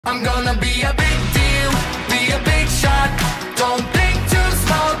I'm gonna be a big deal, be a big shot. Don't think too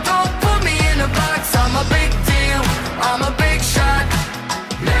small, don't put me in a box. I'm a big deal, I'm a big shot.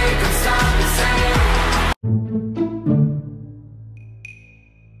 Make them stop and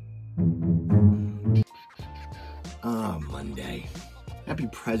say. Monday. Happy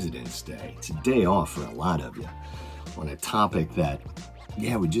President's Day. It's a day off for a lot of you on a topic that,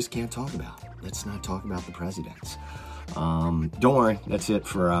 we just can't talk about. Let's not talk about the presidents. Don't worry, that's it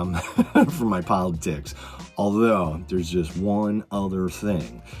for for my politics. Although there's just one other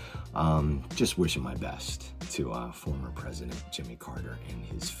thing. Just wishing my best to former President Jimmy Carter and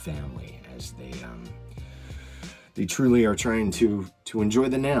his family as they truly are trying to enjoy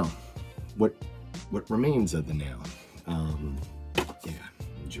the now. What remains of the now.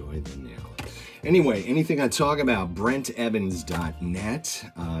 Enjoy the now. Anyway, anything I talk about,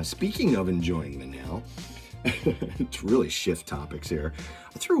 BrentEvans.net. Speaking of enjoying the now, to really shift topics here,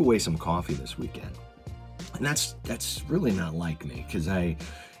 I threw away some coffee this weekend. And that's really not like me, because I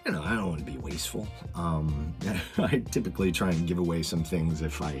don't want to be wasteful. I typically try and give away some things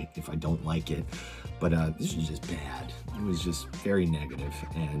if I don't like it. But this was just bad. It was just very negative,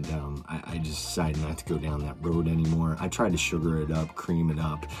 and I just decided not to go down that road anymore. I tried to sugar it up, cream it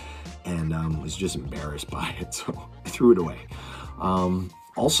up, and was just embarrassed by it, so I threw it away.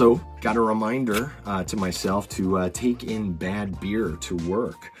 Also, got a reminder to myself to take in bad beer to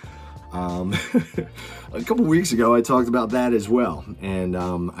work. A couple weeks ago, I talked about that as well, and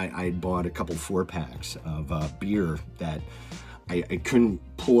I bought a couple 4-packs of beer that I couldn't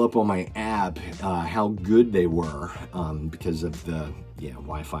pull up on my app how good they were because of the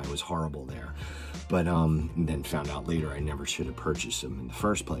Wi-Fi was horrible there. But then found out later I never should have purchased them in the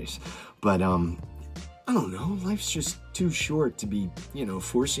first place. But I don't know, life's just too short to be,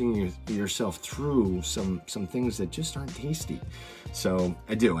 forcing yourself through some things that just aren't tasty. So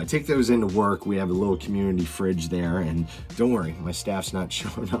I take those into work. We have a little community fridge there, and don't worry, my staff's not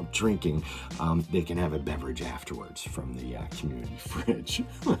showing up drinking. They can have a beverage afterwards from the community fridge.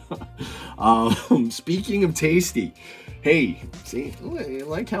 Speaking of tasty, hey, see, you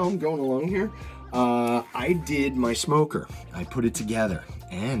like how I'm going along here? I did my smoker. I put it together,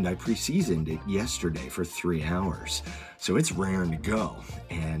 and I pre-seasoned it yesterday for 3 hours. So it's raring to go.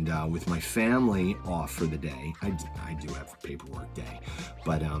 And with my family off for the day, I do have a paperwork day,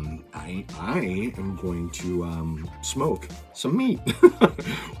 but I am going to smoke some meat.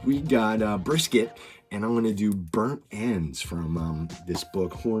 We got brisket, and I'm going to do burnt ends from this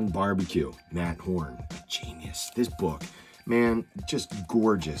book, Horn Barbecue. Matt Horn, a genius. This book, man, just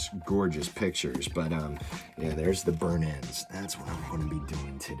gorgeous, gorgeous pictures. But there's the burnt ends. That's what I'm going to be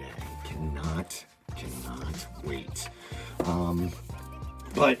doing today. Cannot wait.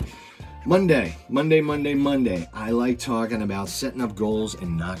 But Monday. I like talking about setting up goals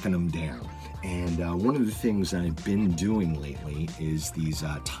and knocking them down. And one of the things I've been doing lately is these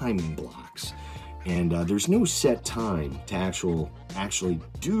timing blocks. And there's no set time to actually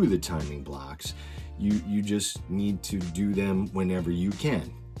do the timing blocks. You just need to do them whenever you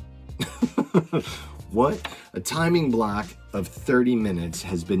can. What? A timing block of 30 minutes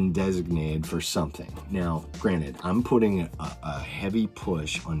has been designated for something. Now, granted, I'm putting a heavy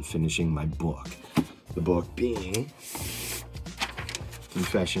push on finishing my book. The book being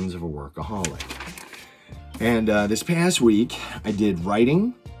Confessions of a Workaholic. And this past week, I did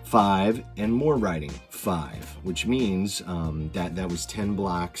writing 5 and more writing 5, which means that was 10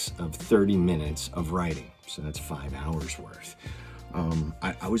 blocks of 30 minutes of writing. So that's 5 hours worth.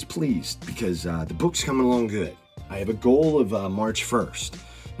 I was pleased because the book's coming along good. I have a goal of March 1st.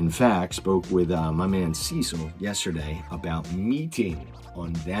 In fact, spoke with my man Cecil yesterday about meeting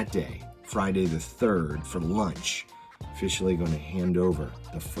on that day, Friday the 3rd, for lunch. Officially going to hand over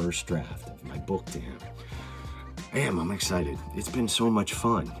the first draft of my book to him. I'm excited. It's been so much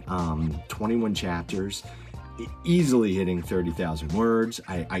fun. 21 chapters, easily hitting 30,000 words.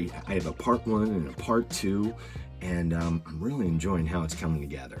 I have a part 1 and a part 2. And I'm really enjoying how it's coming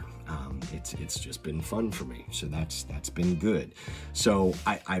together. It's just been fun for me, so that's been good. So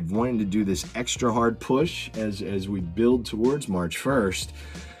I've wanted to do this extra hard push as we build towards March 1st.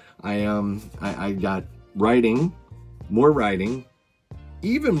 I got writing, more writing,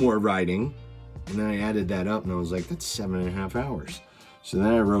 even more writing, and then I added that up, and I was like, that's 7.5 hours. So then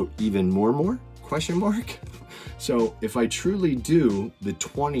I wrote even more? Question mark. So if I truly do the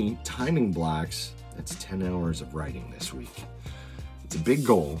 20 timing blocks, that's 10 hours of writing this week. It's a big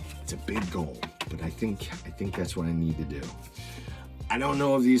goal. But I think that's what I need to do. I don't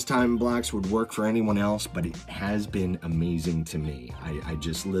know if these time blocks would work for anyone else, but it has been amazing to me. I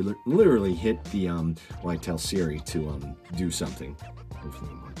just literally hit the, I tell Siri to do something.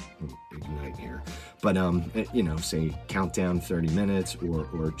 hopefully it won't ignite here. But, you know, say count down 30 minutes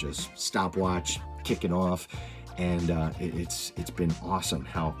or just stopwatch, kick it off. And it's been awesome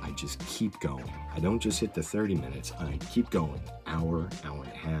how I just keep going. I don't just hit the 30 minutes. I keep going, hour and a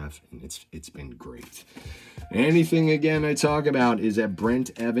half, and it's been great. Anything, again, I talk about is at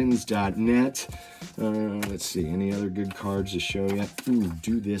brentevans.net. Let's see, any other good cards to show you? Ooh,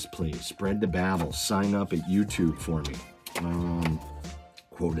 do this, please. Spread the babble. Sign up at YouTube for me.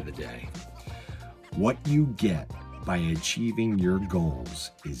 Quote of the day. What you get by achieving your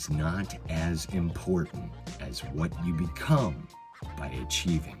goals is not as important as what you become by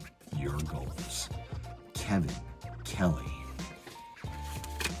achieving your goals. Kevin Kelly.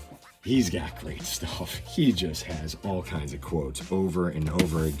 He's got great stuff. He just has all kinds of quotes over and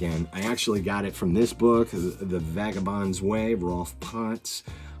over again. I actually got it from this book, The Vagabond's Way, Rolf Potts.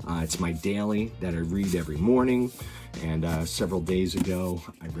 It's my daily that I read every morning. And several days ago,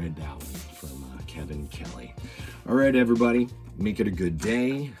 I read that one from Kevin Kelly. All right, everybody, make it a good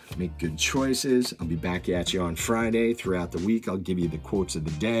day. Make good choices. I'll be back at you on Friday. Throughout the week, I'll give you the quotes of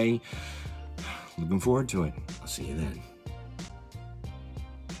the day. Looking forward to it. I'll see you then.